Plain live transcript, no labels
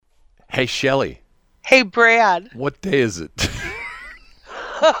Hey, Shelley, Hey, Brad. what day is it?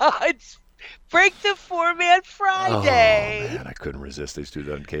 It's Break the Format Oh, Friday. man, I couldn't resist. They used to do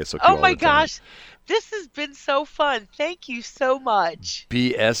that in KSOQ Oh all my the time. gosh. This has been so fun. Thank you so much.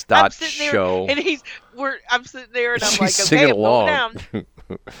 BS I'm dot sitting there show. and I'm sitting there and I'm She's like, okay, singing I'm going along. down.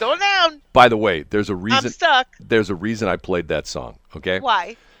 Going down. By the way, I'm stuck. there's a reason I played that song, okay?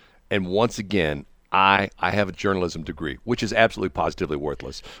 Why? And once again, I have a journalism degree, which is absolutely positively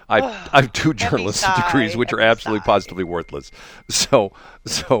worthless. I have two journalism degrees, which are heavy absolutely sigh. positively worthless. So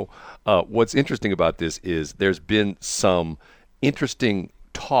what's interesting about this is there's been some interesting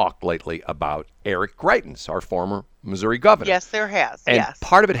talk lately about Eric Greitens, our former Missouri governor. Yes, there has. And Yes.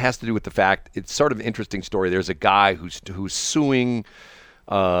 part of it has to do with the fact it's sort of an interesting story. There's a guy who's suing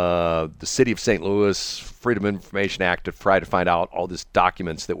the city of St. Louis Freedom of Information Act to try to find out all these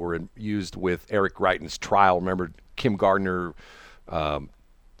documents that were used with Eric Greitens' trial. Remember, Kim Gardner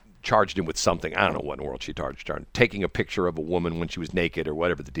charged him with something. I don't know what in the world she charged him. Taking a picture of a woman when she was naked or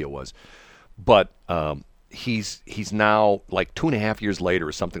whatever the deal was. But he's now like 2.5 years later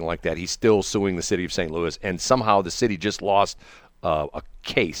or something like that. He's still suing the city of St. Louis, and somehow the city just lost a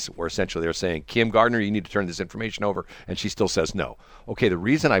case where essentially they're saying, Kim Gardner, you need to turn this information over, and she still says no. Okay, the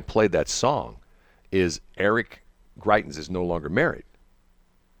reason I played that song is Eric Greitens is no longer married.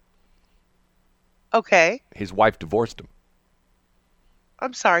 Okay. His wife divorced him.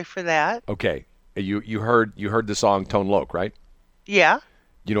 I'm sorry for that. Okay, you heard the song Tone Loc, right? Yeah.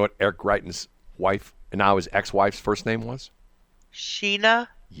 You know what Eric Greitens' wife and now his ex-wife's first name was? Sheena.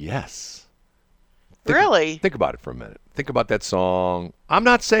 Yes. Really? Think about it for a minute. Think about that song. I'm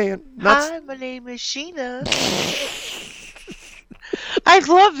not saying. Hi, my name is Sheena. I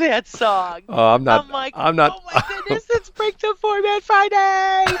love that song. I'm not. I'm like, I'm not. oh my goodness, it's Break the Format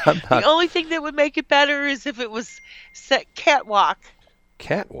Friday. I'm not. The only thing that would make it better is if it was set Catwalk.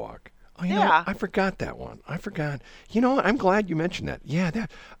 Catwalk. Oh, you know, Yeah. I forgot that one. I forgot. You know what? I'm glad you mentioned that. Yeah, that.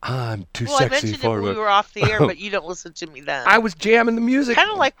 I'm too Well, I sexy mentioned it for when we it. were off the air, but you don't listen to me then. I was jamming the music.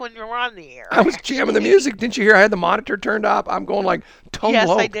 Kind of like when you were on the air. I was jamming the music. Didn't you hear? I had the monitor turned up. I'm going like Tone Yes,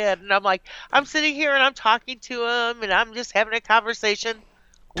 Loc. I did. And I'm like, I'm sitting here and I'm talking to him and I'm just having a conversation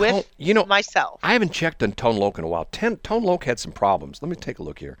with myself. I haven't checked on Tone Loc in a while. Tone Loc had some problems. Let me take a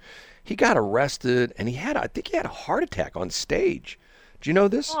look here. He got arrested, and I think he had a heart attack on stage. Do you know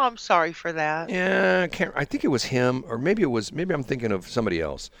this? Oh, I'm sorry for that. Yeah, I think it was him, or maybe I'm thinking of somebody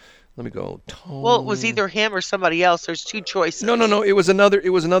else. Let me go. Tone. Well, it was either him or somebody else. There's two choices. No. It was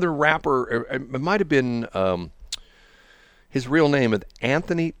another rapper. It might have been his real name is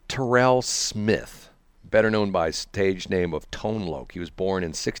Anthony Terrell Smith, better known by stage name of Tone Loc. He was born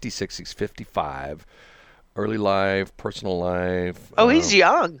in '66. He's 55. Early life, personal life. Oh, he's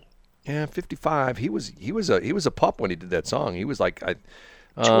young. Yeah, 55. He was a pup when he did that song. He was like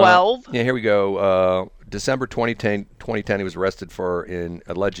 12. Yeah, here we go. December 2010, he was arrested for an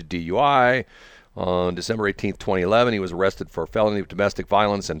alleged DUI. On December 18th, 2011, he was arrested for felony of domestic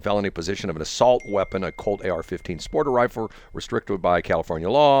violence and felony possession of an assault weapon, a Colt AR-15 sporter rifle, restricted by California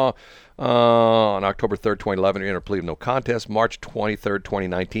law. On October 3rd, 2011, he entered a plea of no contest. March 23rd,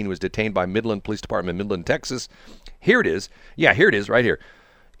 2019, he was detained by Midland Police Department in Midland, Texas. Here it is. Yeah, here it is right here.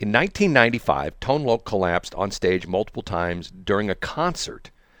 In 1995, Tone Loc collapsed on stage multiple times during a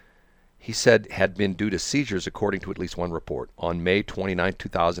concert he said had been due to seizures, according to at least one report. On May 29,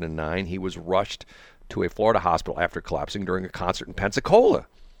 2009, he was rushed to a Florida hospital after collapsing during a concert in Pensacola.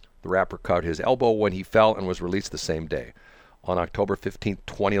 The rapper cut his elbow when he fell and was released the same day. On October 15,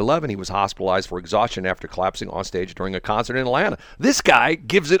 2011, he was hospitalized for exhaustion after collapsing on stage during a concert in Atlanta. This guy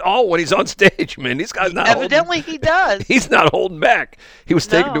gives it all when he's on stage, man. This guy's not Evidently, he does. He's not holding back. He was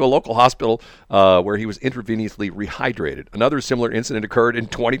taken to a local hospital where he was intravenously rehydrated. Another similar incident occurred in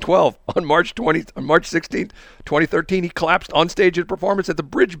 2012. On March 16, 2013, he collapsed on stage at a performance at the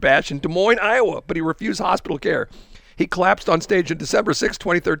Bridge Bash in Des Moines, Iowa, but he refused hospital care. He collapsed on stage on December 6,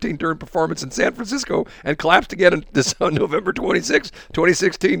 2013 during a performance in San Francisco and collapsed again on November 26,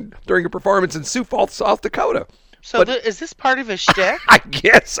 2016 during a performance in Sioux Falls, South Dakota. So is this part of his shtick? I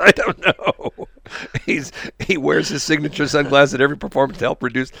guess. I don't know. He wears his signature sunglasses at every performance to help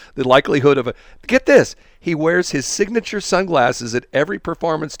reduce the likelihood of Get this. He wears his signature sunglasses at every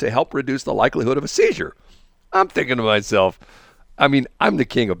performance to help reduce the likelihood of a seizure. I'm thinking to myself, I mean, I'm the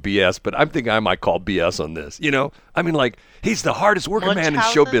king of BS, but I'm thinking I might call BS on this. You know, I mean, like, he's the hardest working man in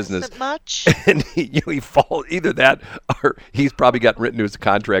show business. Much? And he falls either that or he's probably got written into his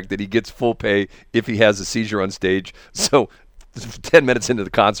contract that he gets full pay if he has a seizure on stage. So 10 minutes into the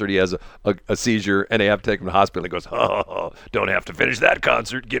concert, he has a seizure and they have to take him to the hospital. He goes, don't have to finish that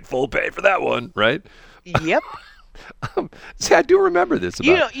concert, get full pay for that one, right? Yep. See, I do remember this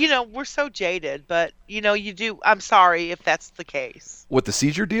about we're so jaded, but you do. I'm sorry if that's the case. with the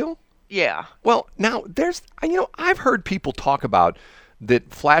seizure deal. Yeah. Well, now I've heard people talk about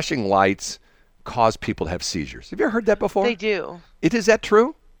that flashing lights cause people to have seizures. Have you ever heard that before? They do. Is that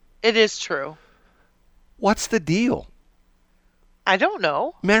true? It is true. What's the deal? I don't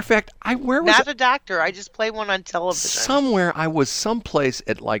know. Matter of fact, not a doctor. I just play one on television. Somewhere I was someplace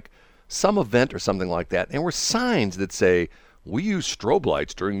at like some event or something like that, and there were signs that say, "We use strobe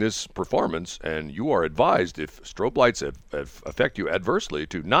lights during this performance, and you are advised if strobe lights affect you adversely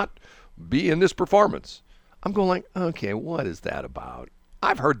to not be in this performance." I'm going like, okay, what is that about?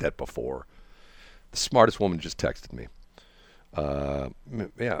 I've heard that before. The smartest woman just texted me.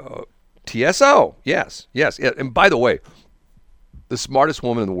 TSO, yes. And by the way, the smartest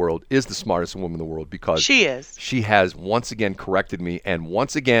woman in the world is the smartest woman in the world because she is. She has once again corrected me, and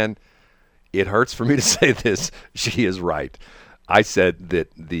once again, it hurts for me to say this. She is right. I said that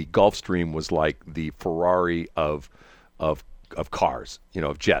the Gulfstream was like the Ferrari of cars,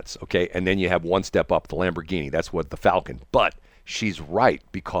 of jets, okay? And then you have one step up, the Lamborghini. That's what the Falcon. But she's right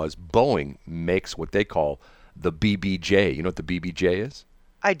because Boeing makes what they call the BBJ. You know what the BBJ is?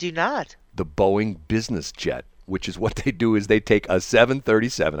 I do not. The Boeing business jet, which is what they do is they take a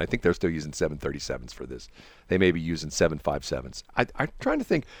 737. I think they're still using 737s for this. They may be using 757s. I'm trying to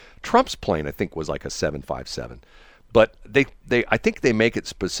think. Trump's plane, I think, was like a 757. But I think they make it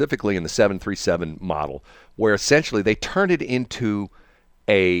specifically in the 737 model, where essentially they turn it into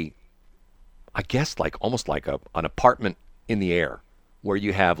I guess like almost like an apartment in the air, where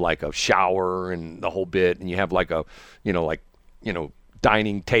you have like a shower and the whole bit, and you have like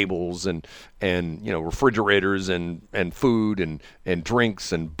dining tables and refrigerators and food and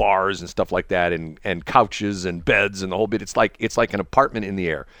drinks and bars and stuff like that and couches and beds and the whole bit. It's like an apartment in the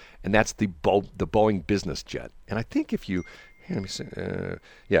air, and that's the Boeing business jet. And I think if you let me see,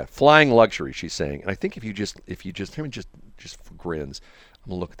 flying luxury, she's saying. And I think if you just for grins, I'm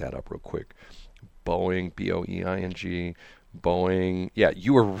gonna look that up real quick. Boeing, Boeing, Boeing. Yeah,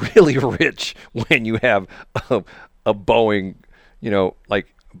 you are really rich when you have a Boeing.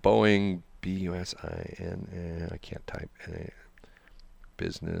 Like Boeing, B-U-S-I-N, I can't type,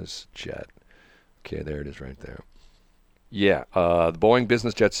 business jet. Okay, there it is right there. Yeah, the Boeing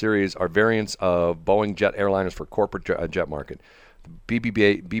business jet series are variants of Boeing jet airliners for corporate jet market. The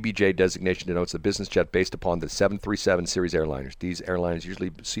BBJ designation denotes the business jet based upon the 737 series airliners. These airliners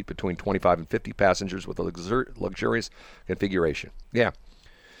usually seat between 25 and 50 passengers with a luxurious configuration. Yeah.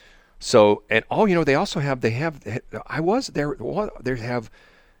 So, and they also have, they have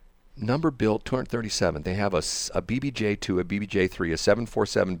number built 237. They have a BBJ2, a BBJ3, a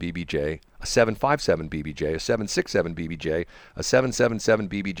 747 BBJ, a 757 BBJ, a 767 BBJ, a 777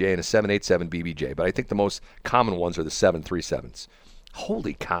 BBJ, and a 787 BBJ. But I think the most common ones are the 737s.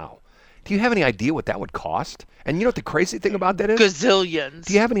 Holy cow. Do you have any idea what that would cost? And you know what the crazy thing about that is? Gazillions.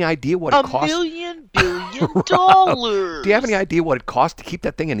 Do you have any idea what it costs? $1 billion dollars. Do you have any idea what it costs to keep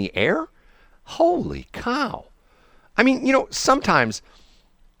that thing in the air? Holy cow. I mean, sometimes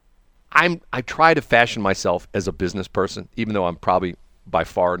I try to fashion myself as a business person, even though I'm probably by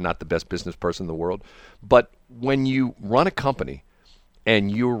far not the best business person in the world. But when you run a company and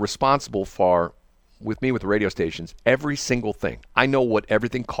you're responsible for, with me with the radio stations, every single thing. I know what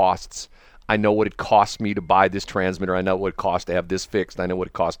everything costs. I know what it costs me to buy this transmitter. I know what it costs to have this fixed. I know what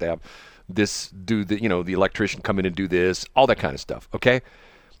it costs to have this the electrician come in and do this, all that kind of stuff, okay?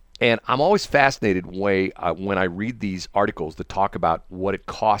 And I'm always fascinated when I read these articles that talk about what it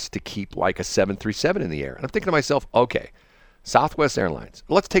costs to keep like a 737 in the air. And I'm thinking to myself, okay, Southwest Airlines.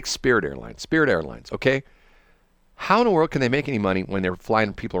 Let's take Spirit Airlines, okay? How in the world can they make any money when they're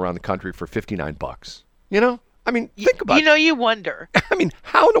flying people around the country for $59? I mean, think about it. You wonder. I mean,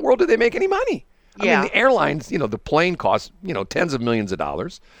 how in the world do they make any money? Yeah. I mean, the airlines, the plane costs, tens of millions of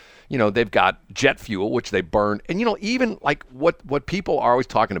dollars. They've got jet fuel, which they burn. And, even like what people are always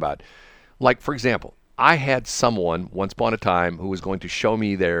talking about. Like, for example, I had someone once upon a time who was going to show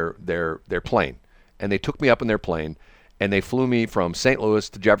me their plane. And they took me up in their plane. And they flew me from St. Louis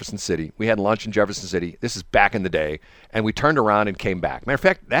to Jefferson City. We had lunch in Jefferson City. This is back in the day. And we turned around and came back. Matter of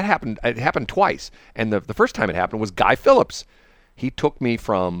fact, it happened twice. And the first time it happened was Guy Phillips. He took me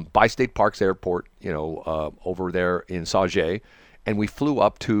from Bi-State Parks Airport, over there in Sauget. And we flew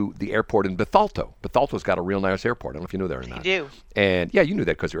up to the airport in Bethalto. Bethalto's got a real nice airport. I don't know if you knew that or not. I do. And, yeah, you knew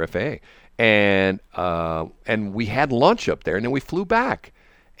that because you're FAA. And we had lunch up there. And then we flew back.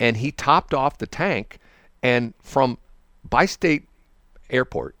 And he topped off the tank. And from Bi-State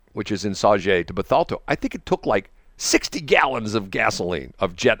Airport, which is in Sauget, to Bethalto, I think it took like 60 gallons of gasoline,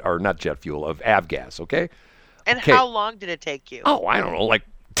 of not jet fuel, of avgas, okay? And Okay. how long did it take you? Oh, I don't know, like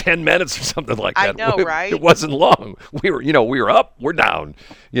 10 minutes or something like that. I know, right? It wasn't long. We were up, we're down,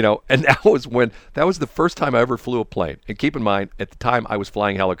 and that was the first time I ever flew a plane. And keep in mind, at the time I was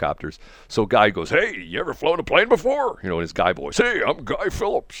flying helicopters. So a guy goes, "Hey, you ever flown a plane before?" And his guy voice, "Hey, I'm Guy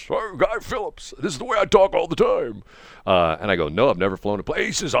Phillips. I'm Guy Phillips. This is the way I talk all the time." And I go, "No, I've never flown a plane."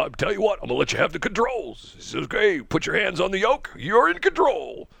 He says, "I'll tell you what, I'm going to let you have the controls." He says, "Okay, put your hands on the yoke. You're in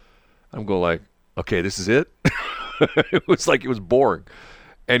control." I'm going like, "Okay, this is it?" It was like it was boring.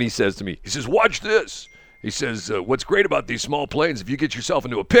 And he says to me, "Watch this." He says, "What's great about these small planes, if you get yourself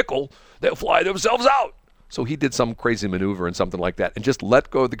into a pickle, they'll fly themselves out." So he did some crazy maneuver and something like that and just let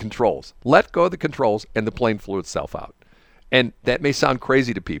go of the controls. Let go of the controls, and the plane flew itself out. And that may sound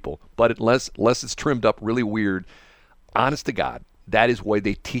crazy to people, but unless it's trimmed up really weird, honest to God, that is why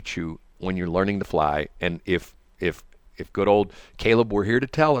they teach you when you're learning to fly. And if good old Caleb were here to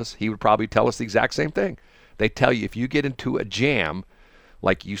tell us, he would probably tell us the exact same thing. They tell you if you get into a jam,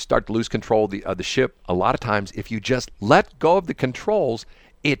 like you start to lose control of the ship, a lot of times if you just let go of the controls,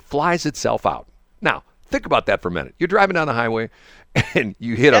 it flies itself out. Now, think about that for a minute. You're driving down the highway and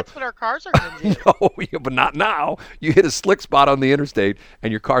you hit That's what our cars are going to do. No, but not now. You hit a slick spot on the interstate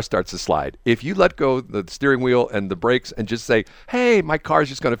and your car starts to slide. If you let go of the steering wheel and the brakes and just say, "Hey, my car's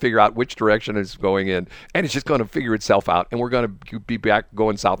just going to figure out which direction it's going in, and it's just going to figure itself out, and we're going to be back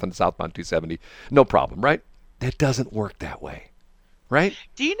going south on southbound 270, no problem," right? That doesn't work that way. Right?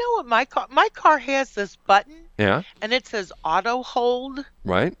 Do you know what my car has this button? Yeah. And it says auto hold.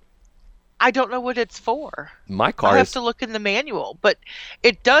 Right. I don't know what it's for. My car I have to look in the manual, but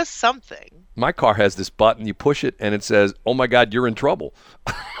it does something. My car has this button. You push it, and it says, "Oh my God, you're in trouble."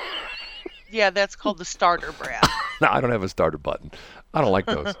 Yeah, that's called the starter, Brad. No, I don't have a starter button. I don't like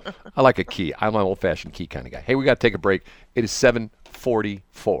those. I like a key. I'm an old-fashioned key kind of guy. Hey, we got to take a break. It is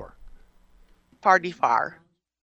 7:44. Party far.